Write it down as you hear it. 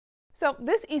So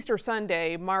this Easter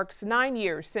Sunday marks 9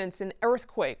 years since an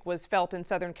earthquake was felt in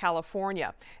Southern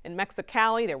California. In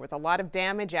Mexicali, there was a lot of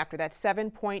damage after that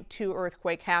 7.2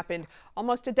 earthquake happened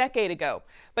almost a decade ago.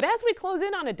 But as we close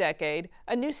in on a decade,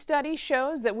 a new study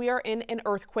shows that we are in an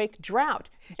earthquake drought.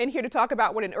 And here to talk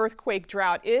about what an earthquake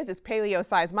drought is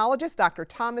paleoseismologist Dr.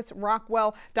 Thomas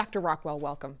Rockwell. Dr. Rockwell,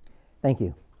 welcome. Thank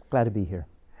you. Glad to be here.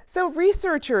 So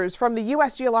researchers from the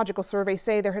U.S. Geological Survey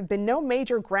say there have been no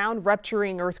major ground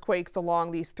rupturing earthquakes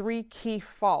along these three key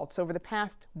faults over the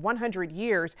past 100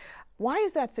 years. Why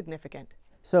is that significant?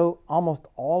 So almost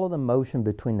all of the motion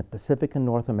between the Pacific and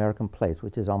North American plates,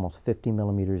 which is almost 50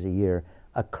 millimeters a year,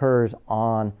 occurs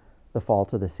on the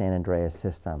faults of the San Andreas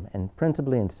system. And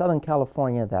principally in Southern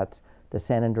California, that's the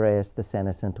San Andreas, the San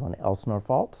Jacinto, and Elsinore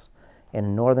faults. And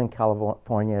in Northern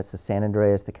California, it's the San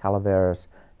Andreas, the Calaveras,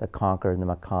 the Concord, the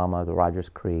Macama, the Rogers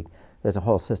Creek. There's a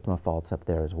whole system of faults up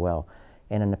there as well.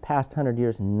 And in the past 100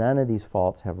 years, none of these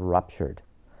faults have ruptured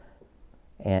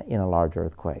in a large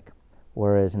earthquake.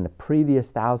 Whereas in the previous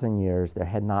 1,000 years, there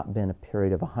had not been a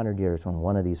period of 100 years when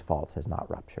one of these faults has not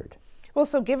ruptured. Well,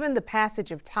 so given the passage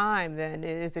of time, then,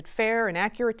 is it fair and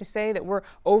accurate to say that we're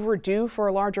overdue for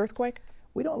a large earthquake?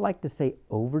 We don't like to say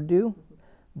overdue,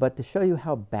 but to show you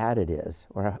how bad it is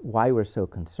or why we're so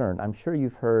concerned, I'm sure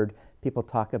you've heard people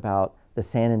talk about the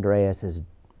San Andreas is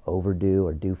overdue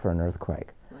or due for an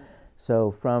earthquake. Right. So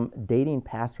from dating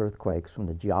past earthquakes, from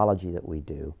the geology that we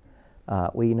do,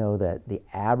 we know that the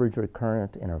average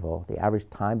recurrent interval, the average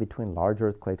time between large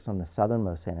earthquakes on the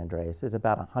southernmost San Andreas is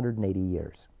about 180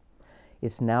 years.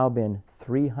 It's now been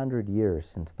 300 years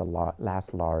since the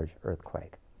last large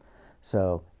earthquake.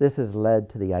 So this has led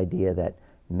to the idea that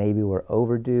maybe we're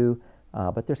overdue,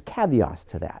 but there's caveats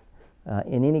to that.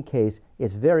 In any case,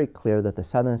 it's very clear that the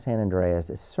southern San Andreas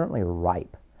is certainly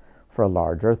ripe for a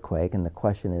large earthquake, and the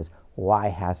question is, why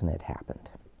hasn't it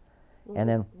happened? And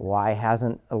then, why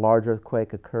hasn't a large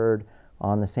earthquake occurred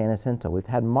on the San Jacinto? We've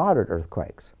had moderate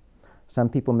earthquakes. Some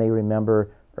people may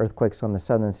remember earthquakes on the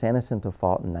southern San Jacinto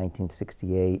fault in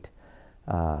 1968.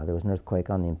 There was an earthquake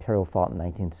on the Imperial Fault in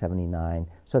 1979.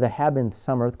 So there have been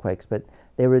some earthquakes, but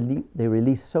they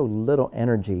release so little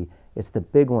energy. It's the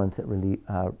big ones that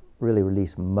really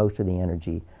release most of the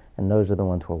energy, and those are the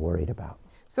ones we're worried about.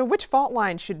 So which fault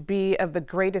line should be of the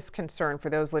greatest concern for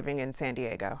those living in San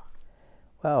Diego?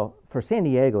 Well, for San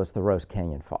Diego, it's the Rose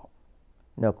Canyon Fault,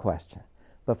 no question.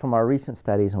 But from our recent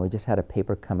studies, and we just had a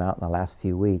paper come out in the last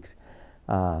few weeks,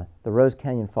 the Rose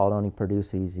Canyon Fault only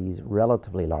produces these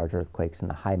relatively large earthquakes in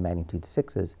the high magnitude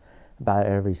sixes about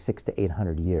every 600 to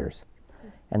 800 years.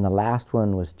 And the last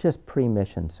one was just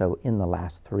pre-mission, so in the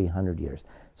last 300 years.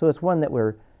 So it's one that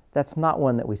that's not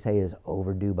one that we say is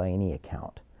overdue by any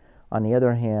account. On the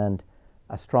other hand,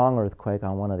 a strong earthquake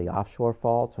on one of the offshore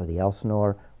faults or the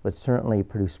Elsinore would certainly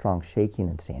produce strong shaking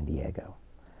in San Diego.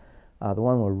 The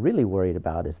one we're really worried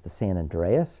about is the San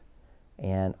Andreas,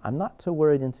 and I'm not so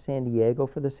worried in San Diego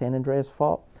for the San Andreas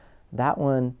fault. That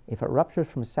one, if it ruptures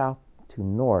from south to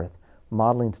north,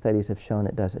 modeling studies have shown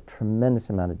it does a tremendous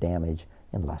amount of damage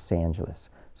in Los Angeles.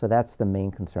 So that's the main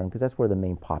concern, because that's where the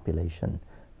main population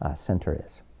center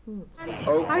is.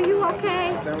 Are you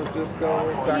okay? San Francisco.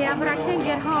 Yeah, but I can't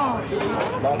get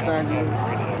home. Los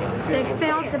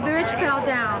Angeles. The bridge fell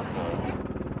down.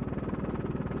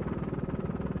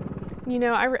 You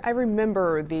know, I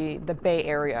remember the Bay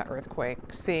Area earthquake,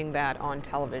 seeing that on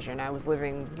television. I was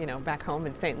living, back home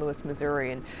in St. Louis,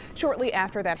 Missouri, and shortly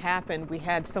after that happened, we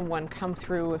had someone come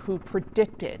through who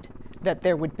predicted that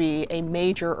there would be a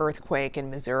major earthquake in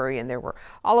Missouri, and there were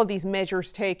all of these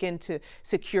measures taken to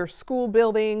secure school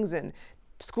buildings and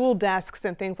school desks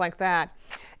and things like that.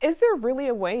 Is there really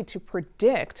a way to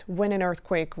predict when an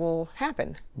earthquake will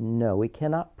happen? No, we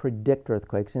cannot predict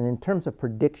earthquakes, and in terms of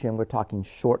prediction, we're talking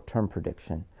short-term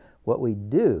prediction. What we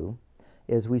do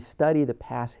is we study the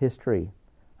past history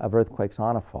of earthquakes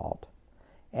on a fault,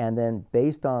 and then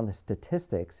based on the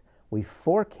statistics, we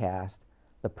forecast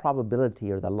the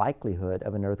probability or the likelihood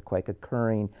of an earthquake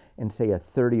occurring in, say, a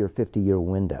 30 or 50-year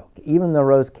window. Even the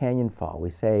Rose Canyon Fault, we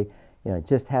say, it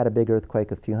just had a big earthquake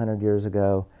a few hundred years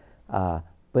ago,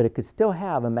 but it could still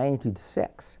have a magnitude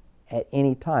 6 at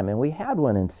any time. And we had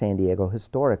one in San Diego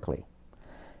historically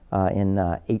in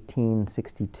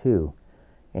 1862.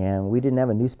 And we didn't have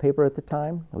a newspaper at the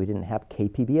time. We didn't have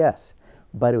KPBS,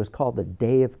 but it was called the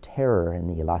Day of Terror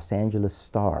in the Los Angeles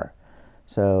Star.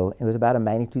 So it was about a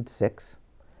magnitude 6.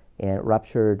 And it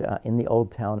ruptured in the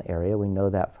Old Town area. We know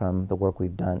that from the work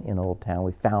we've done in Old Town.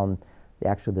 We found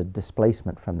the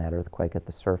displacement from that earthquake at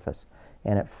the surface,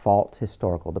 and it faults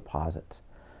historical deposits.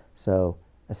 So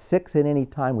a 6 at any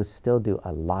time would still do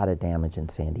a lot of damage in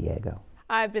San Diego.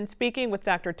 I've been speaking with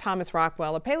Dr. Thomas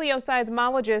Rockwell, a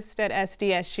paleoseismologist at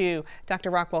SDSU. Dr.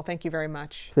 Rockwell, thank you very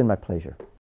much. It's been my pleasure.